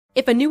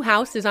If a new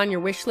house is on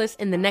your wish list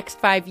in the next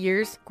 5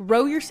 years,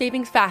 grow your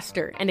savings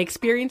faster and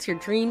experience your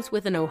dreams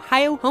with an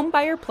Ohio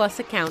Homebuyer Plus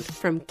account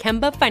from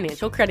Kemba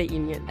Financial Credit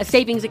Union. A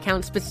savings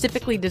account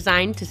specifically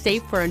designed to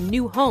save for a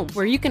new home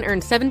where you can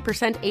earn 7%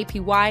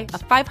 APY,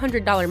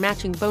 a $500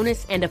 matching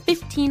bonus, and a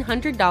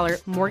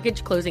 $1,500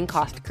 mortgage closing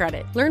cost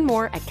credit. Learn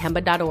more at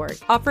Kemba.org.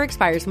 Offer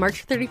expires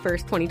March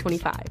 31st,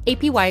 2025.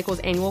 APY equals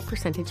annual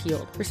percentage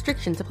yield.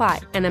 Restrictions apply.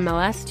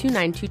 NMLS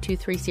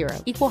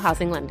 292230. Equal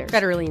housing lender.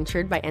 Federally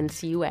insured by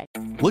NCUA.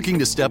 Looking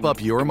to step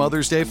up your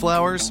Mother's Day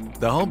flowers?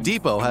 The Home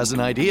Depot has an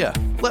idea.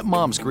 Let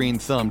Mom's green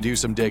thumb do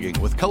some digging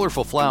with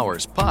colorful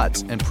flowers,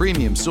 pots, and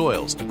premium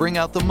soils to bring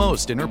out the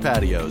most in her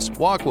patios,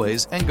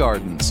 walkways, and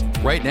gardens.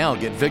 Right now,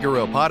 get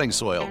Vigoro potting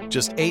soil,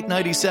 just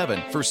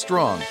 $8.97 for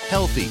strong,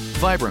 healthy,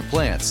 vibrant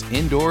plants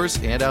indoors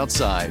and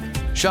outside.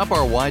 Shop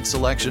our wide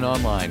selection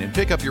online and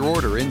pick up your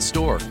order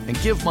in-store and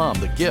give Mom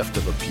the gift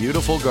of a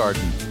beautiful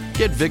garden.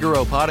 Get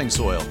Vigoro potting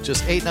soil,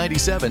 just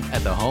 $8.97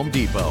 at the Home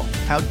Depot.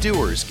 How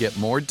doers get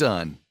more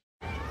done.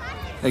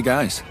 Hey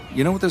guys,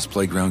 you know what this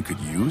playground could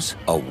use?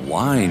 A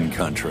wine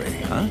country,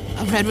 huh?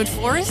 A redwood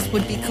forest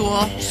would be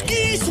cool.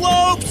 Ski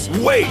slopes!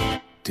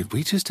 Wait! Did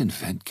we just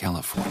invent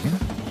California?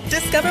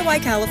 Discover why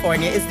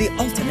California is the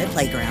ultimate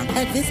playground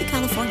at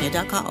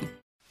visitcalifornia.com.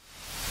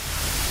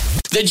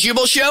 The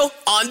Jubal Show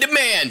on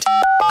demand.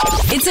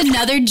 It's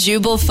another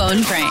Jubal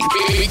phone prank.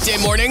 Weekday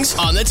mornings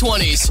on the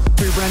 20s.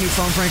 For your brand new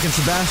phone prank, and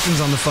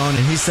Sebastian's on the phone,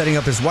 and he's setting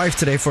up his wife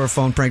today for a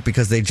phone prank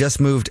because they just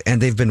moved and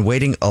they've been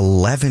waiting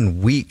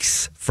 11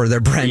 weeks for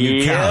their brand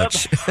new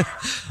couch.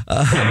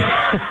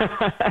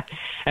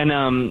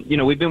 And,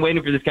 we've been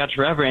waiting for this couch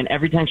forever, and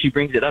every time she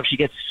brings it up, she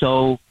gets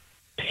so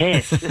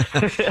pissed.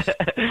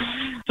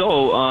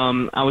 So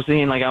I was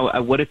thinking,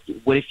 what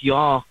if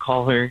y'all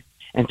call her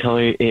and tell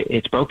her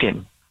it's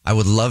broken? I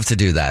would love to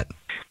do that.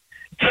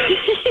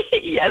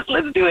 Yes,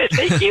 let's do it.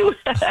 Thank you.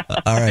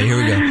 All right, here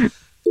we go.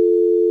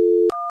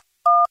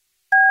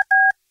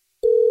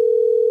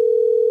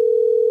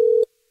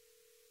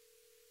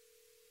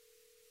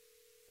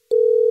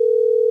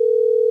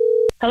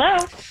 Hello.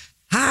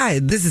 Hi,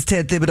 this is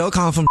Ted Thibodeau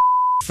calling from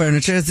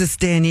Furniture. Is this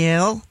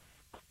Danielle?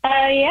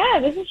 Yeah,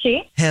 this is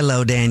she.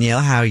 Hello,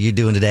 Danielle. How are you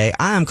doing today?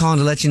 I'm calling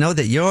to let you know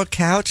that your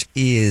couch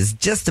is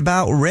just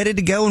about ready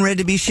to go and ready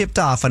to be shipped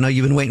off. I know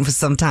you've been waiting for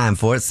some time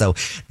for it, so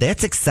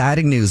that's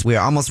exciting news. We're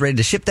almost ready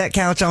to ship that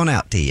couch on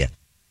out to you.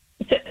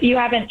 So you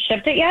haven't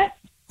shipped it yet?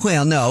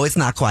 Well, no, it's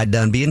not quite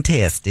done being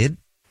tested.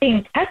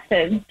 Being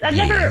tested? I've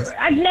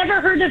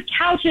never heard of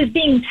couches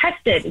being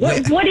tested.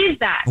 What is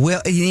that?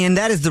 Well, and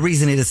that is the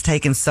reason it has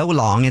taken so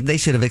long, and they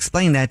should have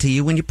explained that to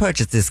you when you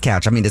purchased this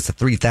couch. I mean, it's a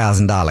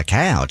 $3,000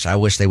 couch. I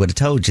wish they would have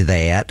told you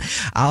that.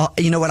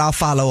 I'll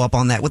follow up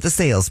on that with the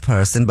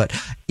salesperson, but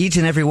each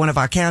and every one of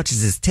our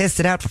couches is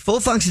tested out for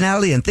full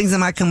functionality and things that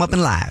might come up in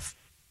life.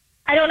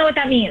 I don't know what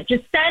that means.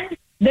 Just send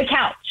the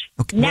couch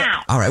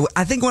now. All right. Well,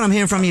 I think what I'm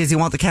hearing from you is you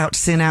want the couch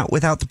sent out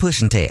without the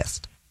pushing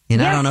test. And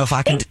yes, I don't know if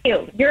I can. Thank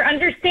you. You're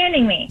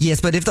understanding me. Yes,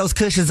 but if those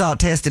cushions are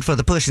tested for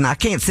the pushing, I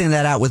can't send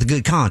that out with a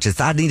good conscience.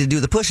 I need to do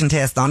the pushing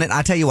test on it.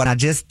 I tell you what, I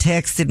just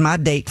texted my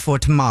date for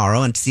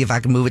tomorrow and see if I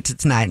can move it to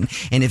tonight.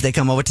 And if they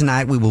come over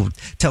tonight, we will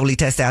totally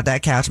test out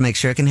that couch, make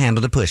sure it can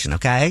handle the pushing,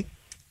 okay?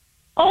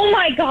 Oh,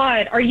 my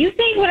God. Are you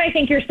saying what I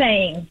think you're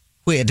saying?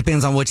 Well, it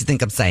depends on what you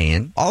think I'm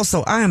saying.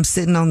 Also, I am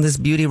sitting on this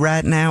beauty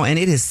right now, and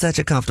it is such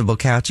a comfortable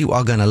couch. You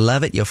are going to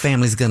love it. Your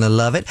family's going to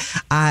love it.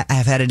 I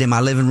have had it in my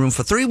living room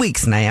for 3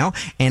 weeks now,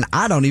 and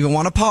I don't even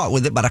want to part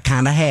with it, but I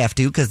kind of have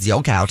to because it's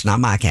your couch,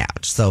 not my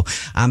couch. So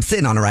I'm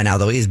sitting on it right now,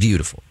 though. It is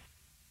beautiful.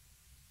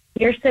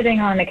 You're sitting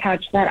on a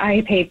couch that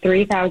I paid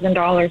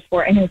 $3,000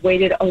 for and have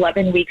waited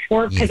 11 weeks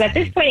for? Because at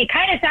this point, it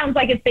kind of sounds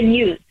like it's been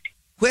used.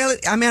 Well,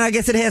 I mean, I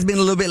guess it has been a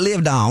little bit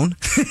lived on,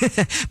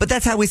 but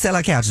that's how we sell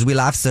our couches. We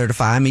life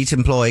certify them. Each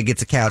employee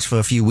gets a couch for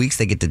a few weeks.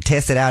 They get to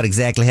test it out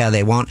exactly how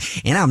they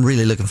want, and I'm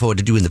really looking forward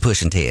to doing the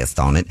pushing test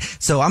on it.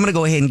 So I'm going to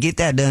go ahead and get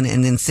that done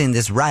and then send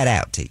this right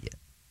out to you.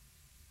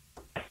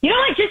 You know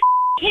what? Just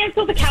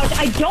cancel the couch.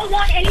 I don't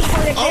want any part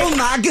of it. Oh,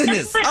 my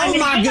goodness. Oh,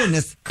 my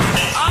goodness.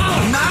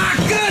 Oh, my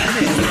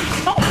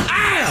goodness.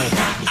 Ow.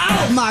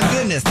 Oh, my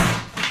goodness.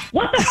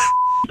 What the is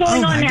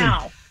going on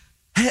now?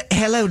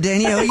 Hello,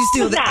 Danielle. Are you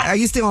still there? Are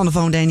you still on the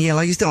phone, Danielle?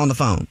 Are you still on the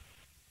phone?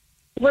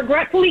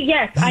 Regretfully,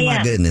 yes, I am. Oh,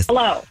 my goodness.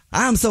 Hello.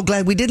 I'm so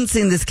glad we didn't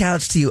send this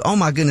couch to you. Oh,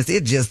 my goodness.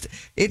 It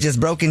just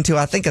broke into,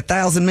 I think,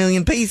 1,000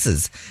 million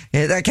pieces.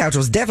 That couch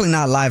was definitely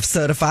not life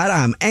certified.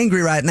 I'm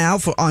angry right now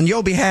on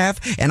your behalf,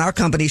 and our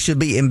company should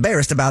be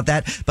embarrassed about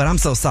that. But I'm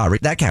so sorry.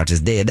 That couch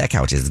is dead. That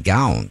couch is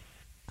gone.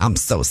 I'm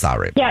so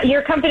sorry. Yeah,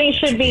 your company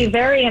should be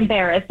very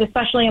embarrassed,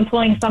 especially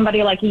employing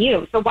somebody like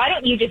you. So why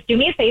don't you just do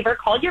me a favor,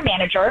 call your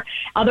manager.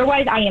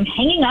 Otherwise, I am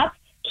hanging up,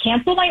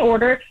 cancel my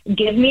order,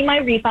 give me my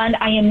refund.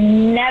 I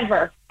am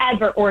never,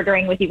 ever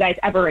ordering with you guys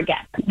ever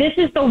again. This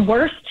is the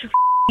worst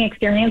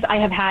experience I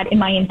have had in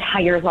my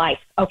entire life,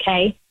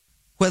 okay?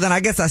 Well, then I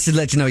guess I should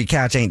let you know your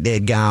couch ain't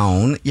dead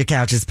gone. Your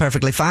couch is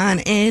perfectly fine,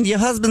 and your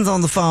husband's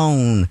on the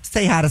phone.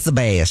 Say hi to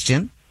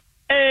Sebastian.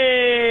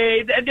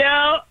 Hey,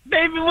 Danielle,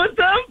 baby, what's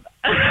up?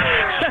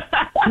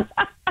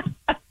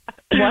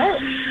 What?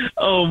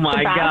 Oh my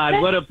Sebastian?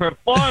 God, what a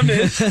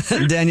performance.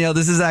 Danielle,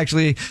 this is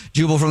actually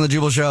Jubal from the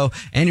Jubal Show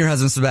and your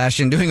husband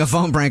Sebastian doing a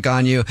phone prank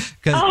on you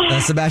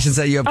because Sebastian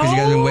set you up because you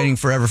guys have been waiting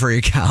forever for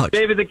your couch.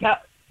 David,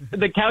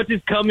 the couch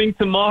is coming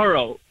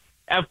tomorrow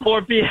at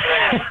 4 p.m.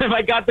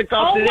 I got the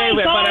call today,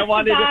 but I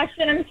wanted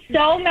Sebastian, I'm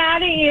so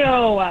mad at you.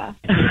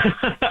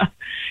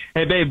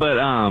 Hey, babe,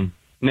 but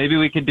maybe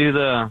we could do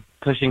the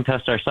pushing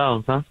test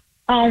ourselves, huh?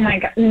 Oh, my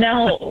God.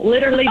 No,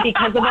 literally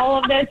because of all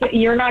of this,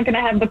 you're not going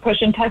to have the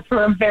push and test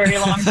for a very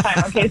long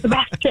time, okay,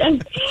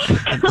 Sebastian?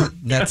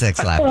 That's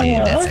X-Lap, dude.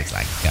 That's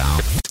X-Lap. Go.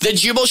 The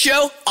Jubal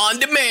Show on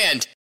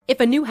demand. If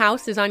a new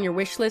house is on your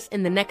wish list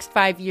in the next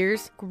 5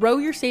 years, grow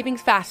your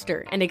savings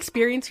faster and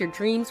experience your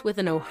dreams with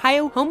an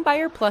Ohio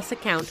Homebuyer Plus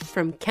account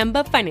from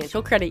Kemba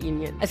Financial Credit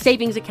Union. A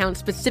savings account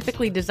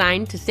specifically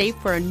designed to save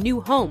for a new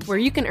home where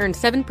you can earn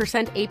 7%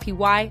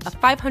 APY,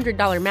 a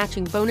 $500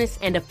 matching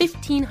bonus, and a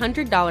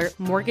 $1,500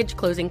 mortgage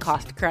closing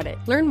cost credit.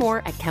 Learn more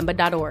at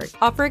Kemba.org.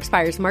 Offer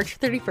expires March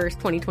 31st,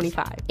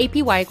 2025.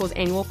 APY equals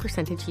annual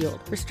percentage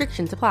yield.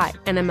 Restrictions apply.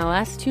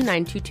 NMLS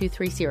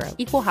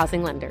 292230. Equal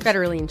housing lender.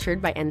 Federally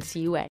insured by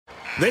NCUA.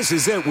 This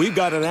is it. We've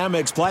got an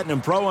Amex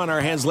Platinum Pro on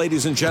our hands,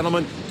 ladies and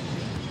gentlemen.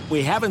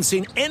 We haven't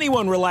seen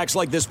anyone relax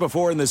like this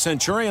before in the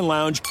Centurion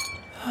Lounge.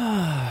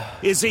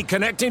 Is he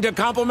connecting to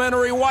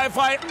complimentary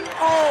Wi-Fi?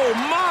 Oh,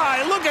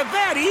 my. Look at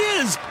that. He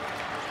is.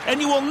 And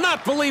you will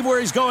not believe where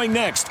he's going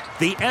next.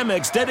 The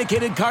Amex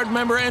dedicated card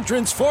member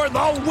entrance for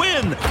the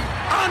win.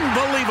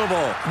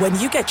 Unbelievable. When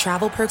you get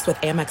travel perks with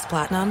Amex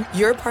Platinum,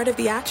 you're part of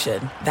the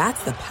action.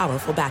 That's the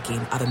powerful backing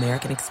of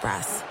American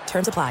Express.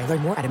 Terms apply. Learn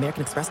more at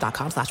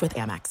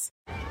americanexpress.com/withAmex.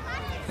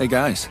 Hey,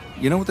 guys,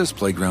 you know what this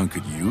playground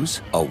could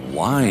use? A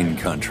wine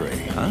country,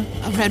 huh?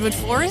 A redwood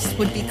forest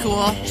would be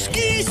cool.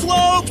 Ski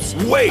slopes.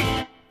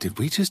 Wait! Did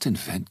we just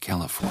invent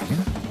California?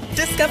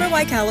 Discover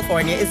why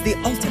California is the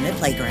ultimate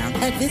playground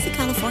at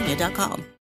visitcalifornia.com.